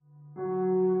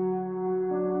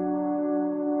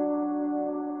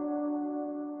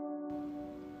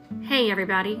Hey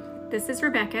everybody, this is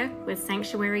Rebecca with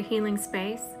Sanctuary Healing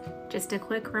Space. Just a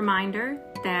quick reminder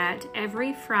that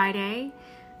every Friday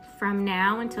from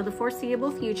now until the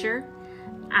foreseeable future,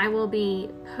 I will be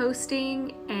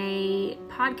posting a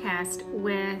podcast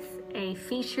with a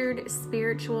featured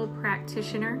spiritual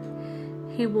practitioner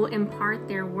who will impart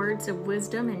their words of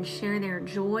wisdom and share their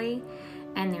joy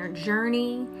and their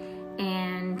journey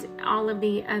and all of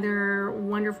the other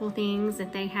wonderful things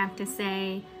that they have to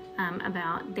say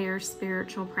about their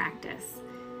spiritual practice.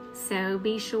 So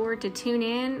be sure to tune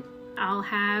in. I'll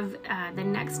have the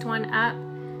next one up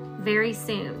very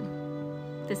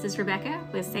soon. This is Rebecca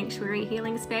with Sanctuary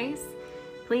Healing Space.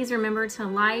 Please remember to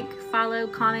like, follow,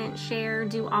 comment, share,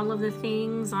 do all of the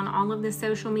things on all of the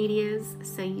social medias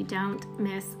so you don't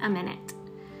miss a minute.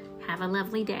 Have a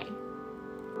lovely day.